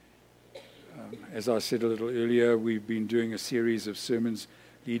As I said a little earlier, we've been doing a series of sermons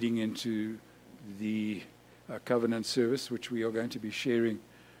leading into the covenant service, which we are going to be sharing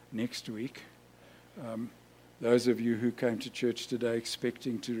next week. Those of you who came to church today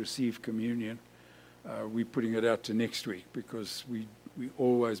expecting to receive communion, we're putting it out to next week because we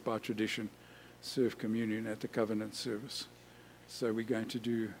always, by tradition, serve communion at the covenant service. So we're going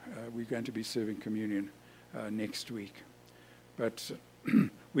to be serving communion next week. But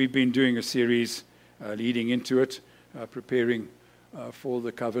we've been doing a series leading into it, preparing for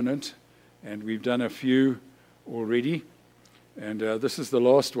the covenant, and we've done a few already. And this is the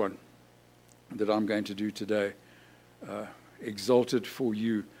last one that I'm going to do today. Exalted for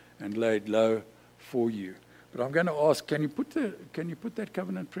you and laid low for you. But I'm going to ask, can you put that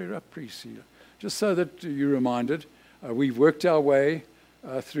covenant prayer up, please, just so that you're reminded. We've worked our way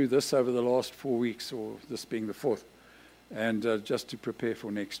through this over the last 4 weeks, or this being the fourth, and just to prepare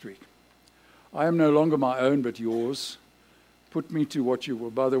for next week. I am no longer my own, but yours. Put me to what you will.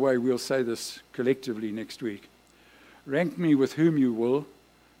 By the way, we'll say this collectively next week. Rank me with whom you will.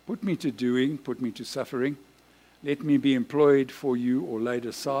 Put me to doing, put me to suffering. Let me be employed for you or laid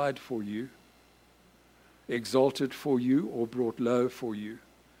aside for you. Exalted for you or brought low for you.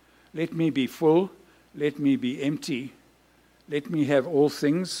 Let me be full. Let me be empty. Let me have all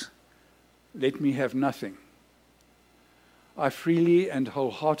things. Let me have nothing. I freely and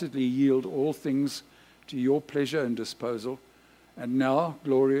wholeheartedly yield all things to your pleasure and disposal. And now,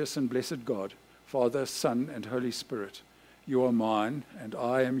 glorious and blessed God, Father, Son, and Holy Spirit, you are mine, and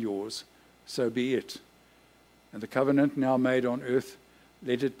I am yours, so be it. And the covenant now made on earth,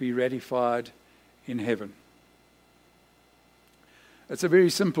 let it be ratified in heaven. It's a very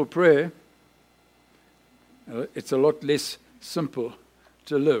simple prayer. It's a lot less simple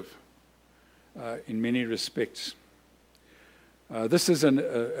to live in many respects. This is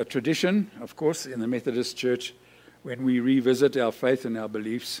a tradition, of course, in the Methodist Church when we revisit our faith and our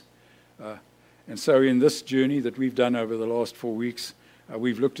beliefs. And so in this journey that we've done over the last 4 weeks,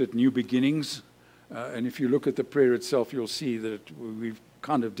 we've looked at new beginnings. And if you look at the prayer itself, you'll see that we've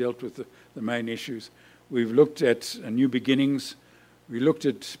kind of dealt with the main issues. We've looked at new beginnings. We looked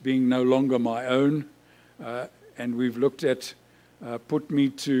at being no longer my own. And we've looked at put me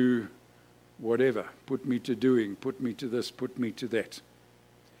to whatever, put me to doing, put me to this, put me to that.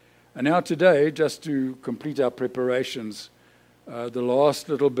 And now today, just to complete our preparations, the last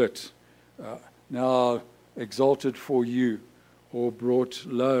little bit, now exalted for you or brought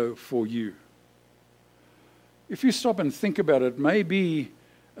low for you. If you stop and think about it, maybe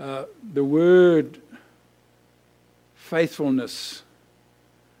the word faithfulness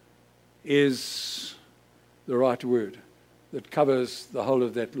is the right word that covers the whole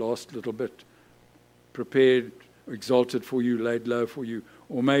of that last little bit. Prepared, exalted for you, laid low for you,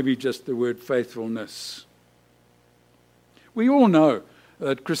 or maybe just the word faithfulness. We all know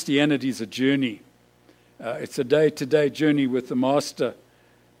that Christianity is a journey. It's a day-to-day journey with the Master.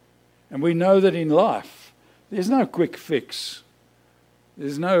 And we know that in life, there's no quick fix.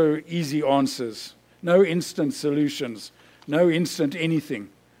 There's no easy answers, no instant solutions, no instant anything.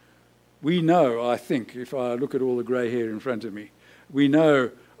 We know, I think, if I look at all the grey hair in front of me, we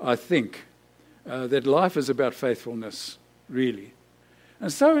know, I think, that life is about faithfulness, really.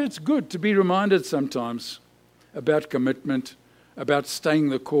 And so it's good to be reminded sometimes about commitment, about staying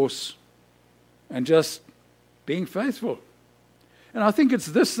the course, and just being faithful. And I think it's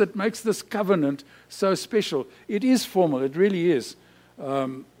this that makes this covenant so special. It is formal, it really is.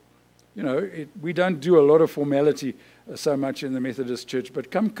 We don't do a lot of formality so much in the Methodist Church,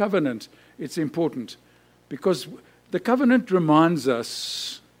 but come covenant, it's important because the covenant reminds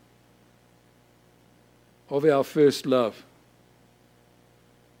us of our first love.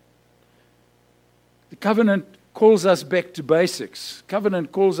 The covenant calls us back to basics.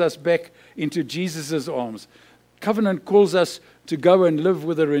 Covenant calls us back into Jesus' arms. Covenant calls us to go and live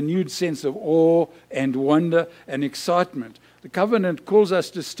with a renewed sense of awe and wonder and excitement. The covenant calls us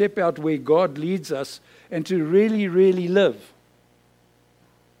to step out where God leads us and to really, really live.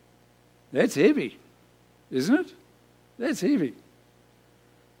 That's heavy, isn't it? That's heavy.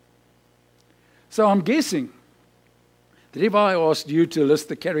 So I'm guessing that if I asked you to list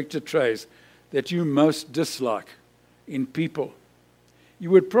the character traits that you most dislike in people,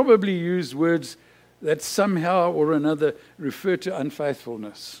 you would probably use words that somehow or another refer to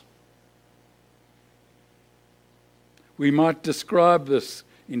unfaithfulness. We might describe this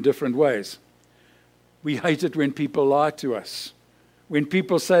in different ways. We hate it when people lie to us. When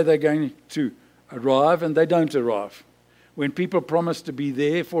people say they're going to arrive and they don't arrive. When people promise to be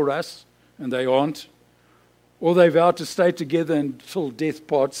there for us and they aren't. Or they vow to stay together until death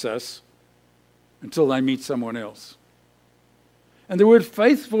parts us. until they meet someone else. And the word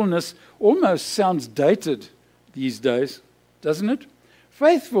faithfulness almost sounds dated these days, doesn't it?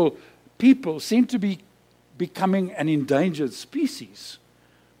 Faithful people seem to be becoming an endangered species,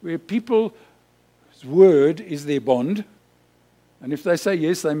 where people's word is their bond, and if they say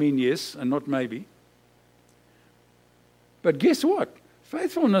yes, they mean yes, and not maybe. But guess what?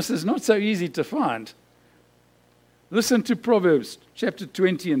 Faithfulness is not so easy to find. Listen to Proverbs chapter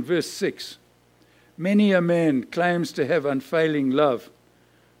 20 and verse 6. Many a man claims to have unfailing love,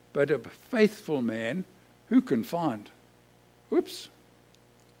 but a faithful man who can find? Whoops.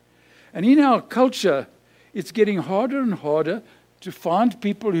 And in our culture, it's getting harder and harder to find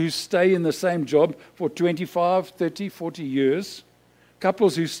people who stay in the same job for 25, 30, 40 years.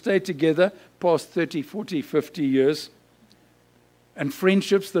 Couples who stay together past 30, 40, 50 years. And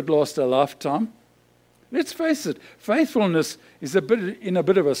friendships that last a lifetime. Let's face it, faithfulness is in a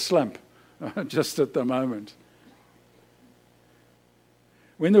bit of a slump just at the moment.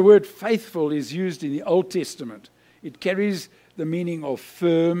 When the word faithful is used in the Old Testament, it carries the meaning of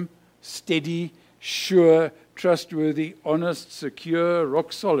firm, steady, sure, trustworthy, honest, secure,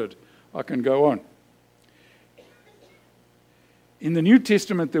 rock solid. I can go on. In the New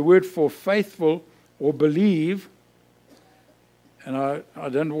Testament, the word for faithful or believe, and I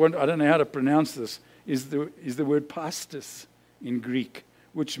don't know how to pronounce this, is the word pistis in Greek,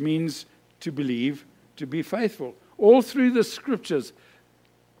 which means to believe, to be faithful. All through the scriptures,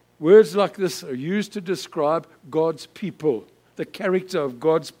 words like this are used to describe God's people, the character of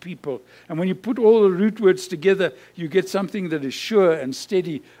God's people. And when you put all the root words together, you get something that is sure and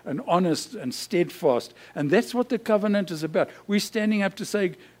steady and honest and steadfast. And that's what the covenant is about. We're standing up to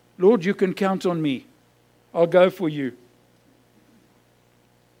say, Lord, you can count on me. I'll go for you.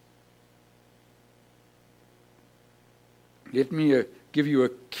 Let me give you a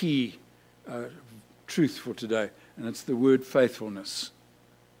key truth for today, and it's the word faithfulness.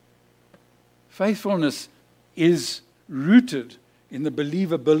 Faithfulness is rooted in the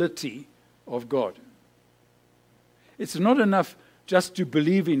believability of God. It's not enough just to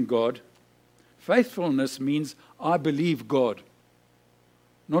believe in God. Faithfulness means I believe God.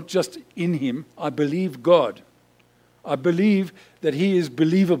 Not just in Him, I believe God. I believe that He is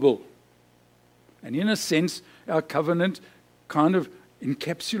believable. And in a sense, our covenant kind of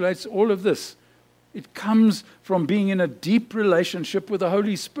encapsulates all of this. It comes from being in a deep relationship with the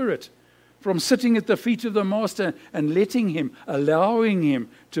Holy Spirit, from sitting at the feet of the Master and letting Him, allowing Him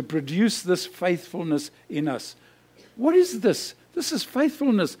to produce this faithfulness in us. What is this? This is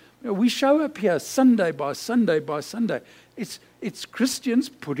faithfulness. We show up here Sunday by Sunday by Sunday. It's Christians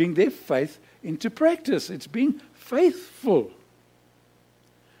putting their faith into practice. It's being faithful.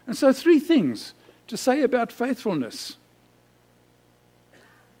 And so 3 things to say about faithfulness.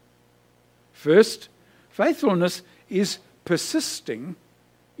 First, faithfulness is persisting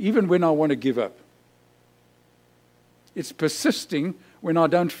even when I want to give up. It's persisting when I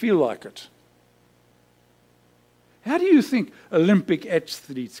don't feel like it. How do you think Olympic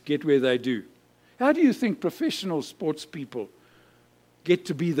athletes get where they do? How do you think professional sports people get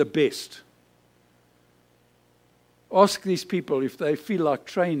to be the best? Ask these people if they feel like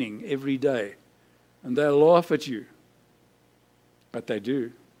training every day, and they'll laugh at you. But they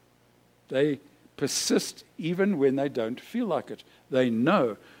do. They persist even when they don't feel like it. They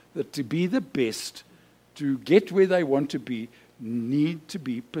know that to be the best, to get where they want to be, need to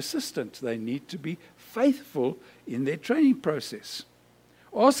be persistent. They need to be faithful in their training process.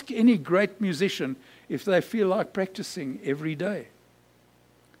 Ask any great musician if they feel like practicing every day.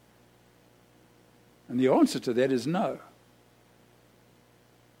 And the answer to that is no.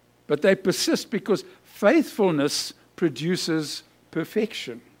 But they persist because faithfulness produces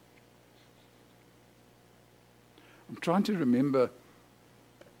perfection. I'm trying to remember,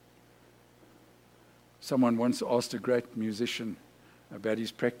 someone once asked a great musician about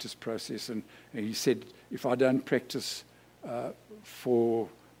his practice process, and he said, if I don't practice for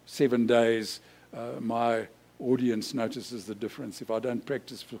 7 days, my audience notices the difference. If I don't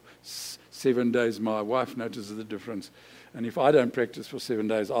practice for 7 days, my wife notices the difference. And if I don't practice for 7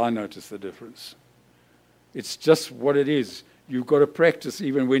 days, I notice the difference. It's just what it is. You've got to practice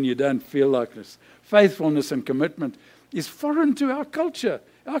even when you don't feel like this. Faithfulness and commitment is foreign to our culture.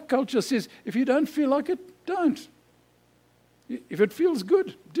 Our culture says, if you don't feel like it, don't. If it feels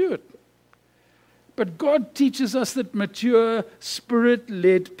good, do it. But God teaches us that mature,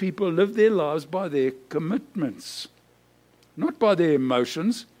 Spirit-led people live their lives by their commitments, not by their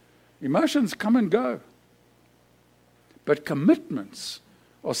emotions. Emotions come and go. But commitments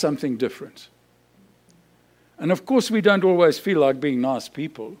are something different. And of course, we don't always feel like being nice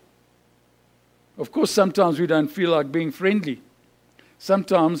people. Of course, sometimes we don't feel like being friendly.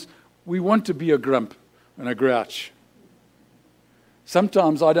 Sometimes we want to be a grump and a grouch.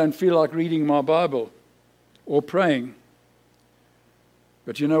 Sometimes I don't feel like reading my Bible or praying.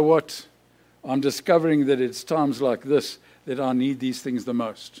 But you know what? I'm discovering that it's times like this that I need these things the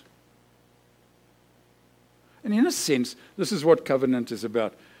most. And in a sense, this is what covenant is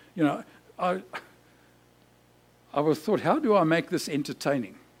about. You know, I was thought, how do I make this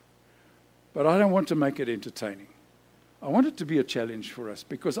entertaining? But I don't want to make it entertaining. I want it to be a challenge for us,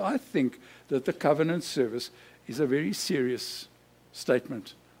 because I think that the covenant service is a very serious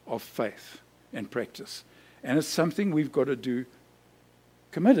statement of faith and practice. And it's something we've got to do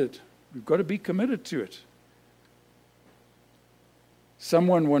committed. We've got to be committed to it.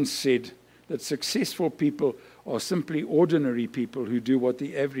 Someone once said that successful people are simply ordinary people who do what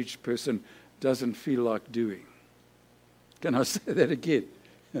the average person doesn't feel like doing. Can I say that again?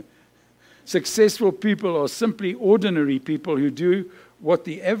 Successful people are simply ordinary people who do what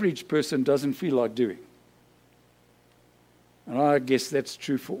the average person doesn't feel like doing. And I guess that's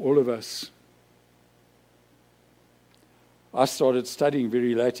true for all of us. I started studying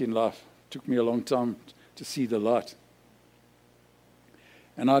very late in life. It took me a long time to see the light.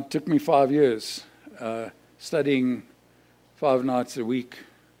 And it took me 5 years studying 5 nights a week,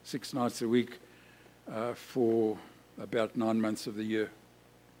 6 nights a week, for about 9 months of the year.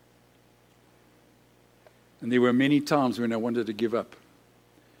 And there were many times when I wanted to give up.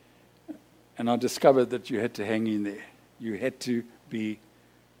 And I discovered that you had to hang in there. You had to be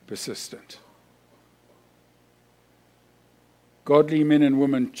persistent. Godly men and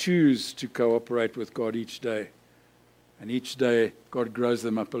women choose to cooperate with God each day. And each day, God grows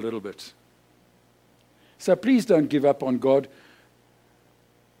them up a little bit. So please don't give up on God.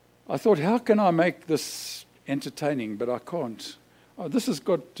 I thought, how can I make this entertaining? But I can't. Oh, this has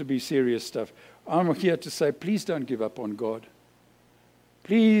got to be serious stuff. I'm here to say, please don't give up on God.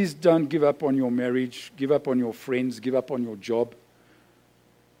 Please don't give up on your marriage, give up on your friends, give up on your job.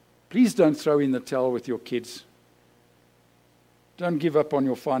 Please don't throw in the towel with your kids. Don't give up on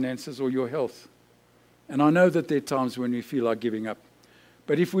your finances or your health. And I know that there are times when we feel like giving up.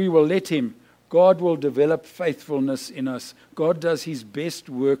 But if we will let Him, God will develop faithfulness in us. God does His best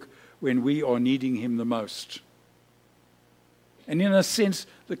work when we are needing Him the most. And in a sense,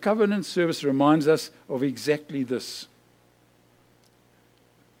 the covenant service reminds us of exactly this.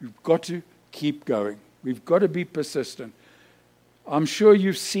 We've got to keep going. We've got to be persistent. I'm sure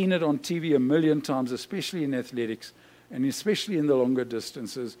you've seen it on TV a million times, especially in athletics, and especially in the longer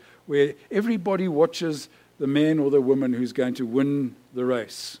distances, where everybody watches the man or the woman who's going to win the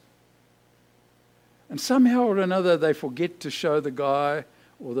race. And somehow or another, they forget to show the guy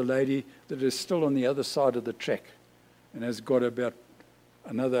or the lady that is still on the other side of the track and has got about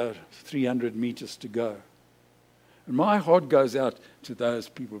another 300 meters to go. And my heart goes out to those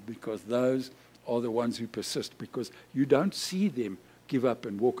people, because those are the ones who persist, because you don't see them give up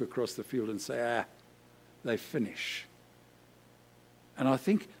and walk across the field and say, they finish. And I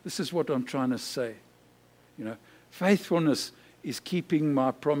think this is what I'm trying to say. You know, faithfulness is keeping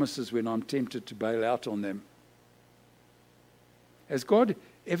my promises when I'm tempted to bail out on them. Has God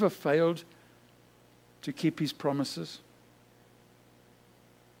ever failed to keep His promises?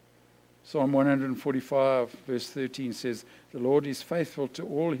 Psalm 145 verse 13 says, "The Lord is faithful to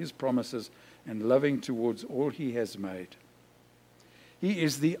all His promises and loving towards all He has made." He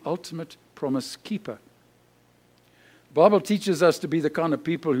is the ultimate promise keeper. The Bible teaches us to be the kind of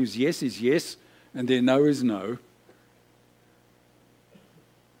people whose yes is yes and their no is no.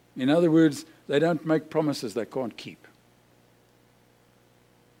 In other words, they don't make promises they can't keep.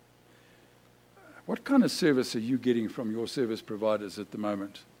 What kind of service are you getting from your service providers at the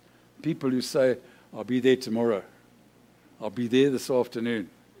moment? People who say, I'll be there tomorrow. I'll be there this afternoon.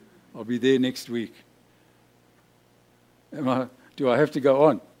 I'll be there next week. Do I have to go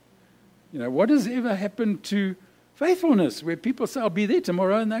on? You know, what has ever happened to faithfulness, where people say, I'll be there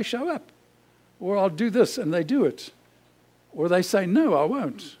tomorrow, and they show up? Or I'll do this, and they do it. Or they say, no, I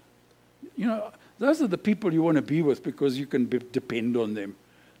won't. You know, those are the people you want to be with, because you can depend on them.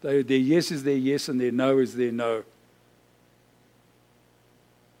 Their yes is their yes, and their no is their no.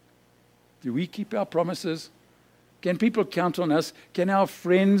 Do we keep our promises? Can people count on us? Can our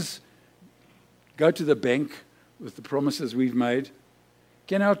friends go to the bank with the promises we've made?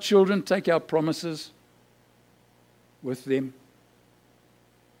 Can our children take our promises with them?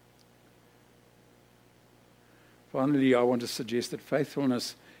 Finally, I want to suggest that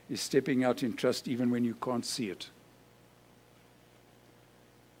faithfulness is stepping out in trust even when you can't see it.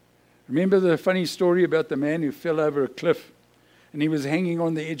 Remember the funny story about the man who fell over a cliff And he was hanging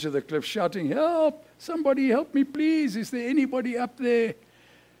on the edge of the cliff shouting, "Help! Somebody help me, please. Is there anybody up there?"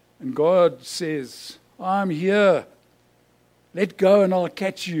 And God says, "I'm here. Let go and I'll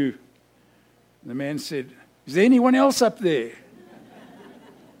catch you." The man said, "Is there anyone else up there?"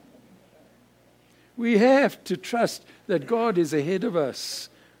 We have to trust that God is ahead of us,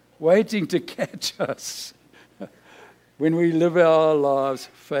 waiting to catch us when we live our lives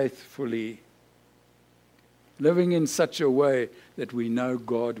faithfully, living in such a way that we know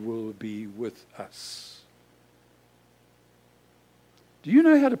God will be with us. Do you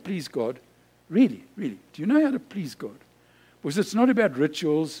know how to please God? Really, really. Do you know how to please God? Because it's not about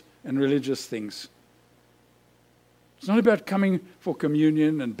rituals and religious things. It's not about coming for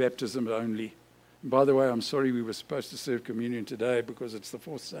communion and baptism only. And by the way, I'm sorry we were supposed to serve communion today because it's the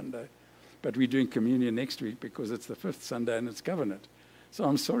 4th Sunday. But we're doing communion next week because it's the 5th Sunday and it's covenant. So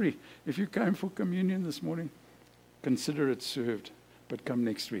I'm sorry. If you came for communion this morning, consider it served. But come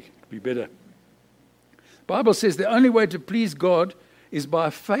next week. It'll be better. The Bible says the only way to please God is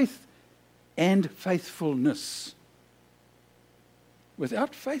by faith and faithfulness.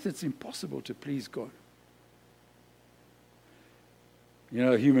 Without faith, it's impossible to please God. You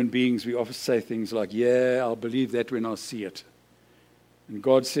know, human beings, we often say things like, "Yeah, I'll believe that when I see it." And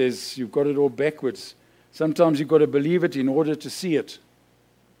God says, you've got it all backwards. Sometimes you've got to believe it in order to see it.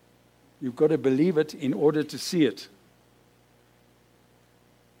 You've got to believe it in order to see it.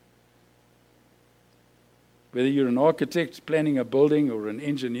 Whether you're an architect planning a building, or an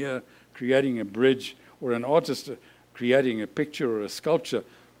engineer creating a bridge, or an artist creating a picture or a sculpture,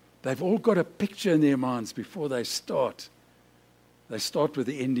 they've all got a picture in their minds before they start. They start with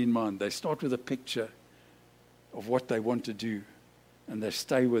the end in mind. They start with a picture of what they want to do, and they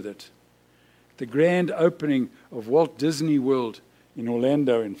stay with it. The grand opening of Walt Disney World in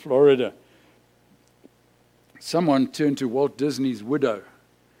Orlando, in Florida, someone turned to Walt Disney's widow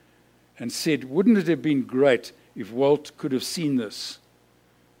and said, "Wouldn't it have been great if Walt could have seen this?"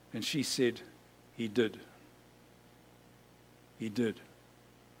 And she said, "He did. He did."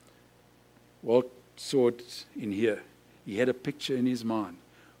 Walt saw it in here. He had a picture in his mind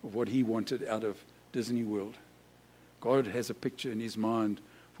of what he wanted out of Disney World. God has a picture in his mind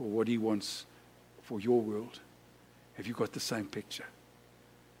for what he wants for your world. Have you got the same picture?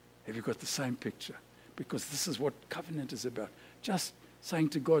 Have you got the same picture? Because this is what covenant is about. Just saying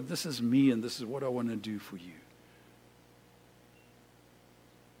to God, "This is me and this is what I want to do for you."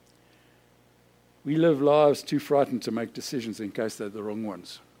 We live lives too frightened to make decisions in case they're the wrong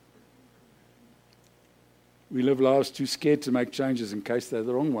ones. We live lives too scared to make changes in case they're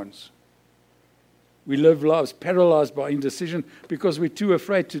the wrong ones. We live lives paralyzed by indecision because we're too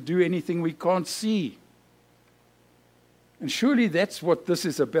afraid to do anything we can't see. And surely that's what this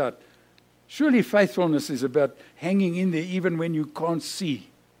is about. Surely faithfulness is about hanging in there even when you can't see.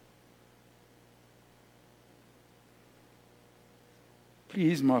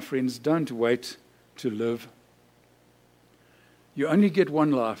 Please, my friends, don't wait to live. You only get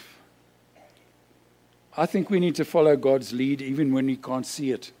one life. I think we need to follow God's lead even when we can't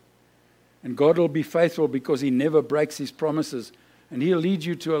see it. And God will be faithful because he never breaks his promises. And he'll lead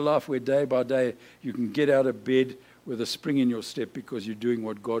you to a life where day by day you can get out of bed with a spring in your step because you're doing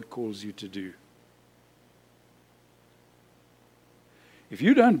what God calls you to do. If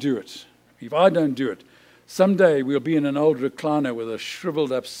you don't do it, if I don't do it, someday we'll be in an old recliner with a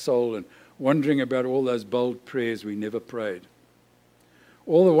shriveled up soul and wondering about all those bold prayers we never prayed.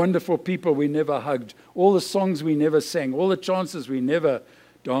 All the wonderful people we never hugged, all the songs we never sang, all the chances we never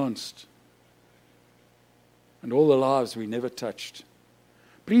danced, and all the lives we never touched.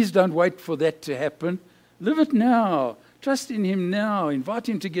 Please don't wait for that to happen. Live it now. Trust in him now. Invite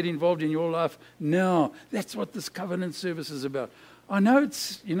him to get involved in your life now. That's what this covenant service is about. I know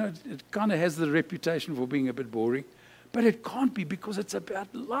it kind of has the reputation for being a bit boring, but it can't be, because it's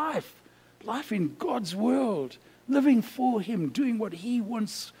about life. Life in God's world. Living for him, doing what he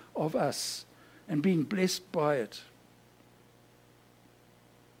wants of us, and being blessed by it.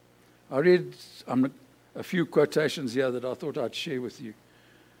 I read a few quotations here that I thought I'd share with you.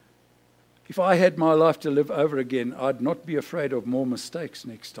 If I had my life to live over again, I'd not be afraid of more mistakes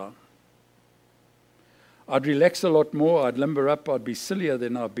next time. I'd relax a lot more, I'd limber up, I'd be sillier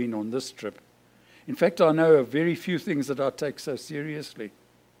than I've been on this trip. In fact, I know of very few things that I take so seriously.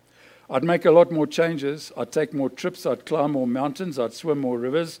 I'd make a lot more changes. I'd take more trips. I'd climb more mountains. I'd swim more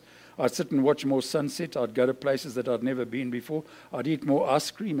rivers. I'd sit and watch more sunset. I'd go to places that I'd never been before. I'd eat more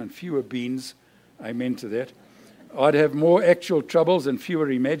ice cream and fewer beans. Amen to that. I'd have more actual troubles and fewer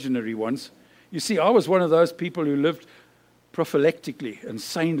imaginary ones. You see, I was one of those people who lived prophylactically and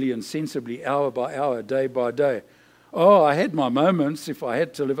sanely and sensibly, hour by hour, day by day. Oh, I had my moments. If I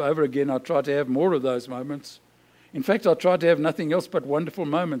had to live over again, I'd try to have more of those moments. In fact, I tried to have nothing else but wonderful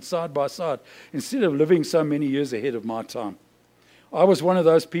moments side by side, instead of living so many years ahead of my time. I was one of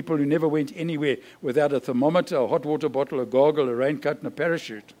those people who never went anywhere without a thermometer, a hot water bottle, a goggle, a raincoat, and a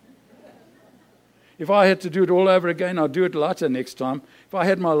parachute. If I had to do it all over again, I'd do it lighter next time. If I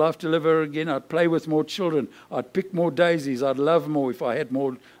had my life to live over again, I'd play with more children. I'd pick more daisies. I'd love more if I had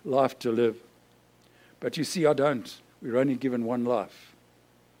more life to live. But you see, I don't. We're only given one life.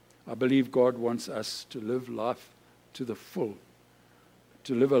 I believe God wants us to live life to the full,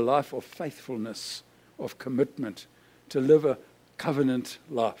 to live a life of faithfulness, of commitment, to live a covenant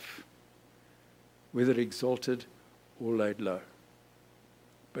life, whether exalted or laid low.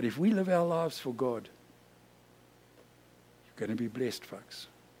 But if we live our lives for God, you're going to be blessed, folks.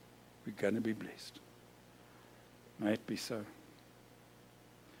 We're going to be blessed. May it be so.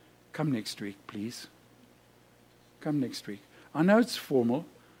 Come next week, please. Come next week. I know it's formal,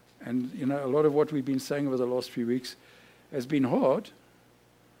 and a lot of what we've been saying over the last few weeks has been hard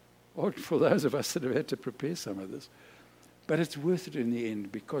for those of us that have had to prepare some of this. But it's worth it in the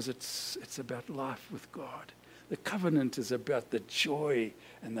end, because it's about life with God. The covenant is about the joy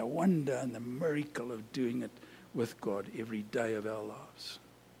and the wonder and the miracle of doing it with God every day of our lives.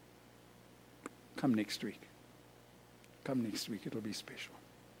 Come next week. Come next week. It'll be special.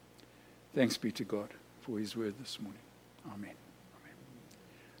 Thanks be to God for his word this morning. Amen. Amen.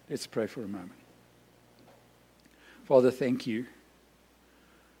 Let's pray for a moment. Father, thank you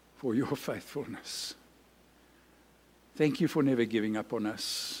for your faithfulness. Thank you for never giving up on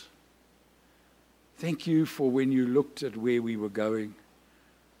us. Thank you for when you looked at where we were going,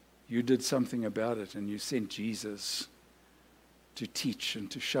 you did something about it, and you sent Jesus to teach and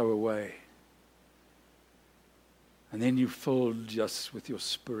to show a way. And then you filled us with your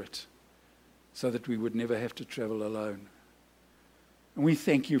Spirit so that we would never have to travel alone. And we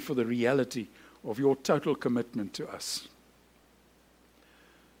thank you for the reality of your total commitment to us.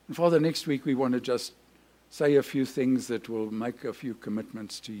 And Father, next week we want to just say a few things that will make a few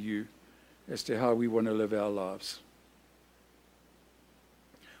commitments to you as to how we want to live our lives.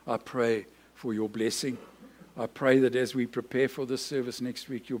 I pray for your blessing. I pray that as we prepare for this service next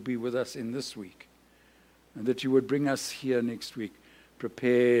week, you'll be with us in this week, and that you would bring us here next week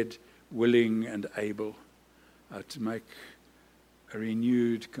prepared, willing, and able to make a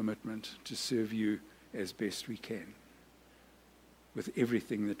renewed commitment to serve you as best we can with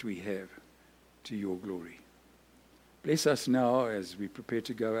everything that we have to your glory. Bless us now as we prepare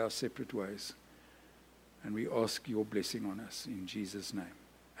to go our separate ways, and we ask your blessing on us in Jesus' name.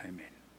 Amen.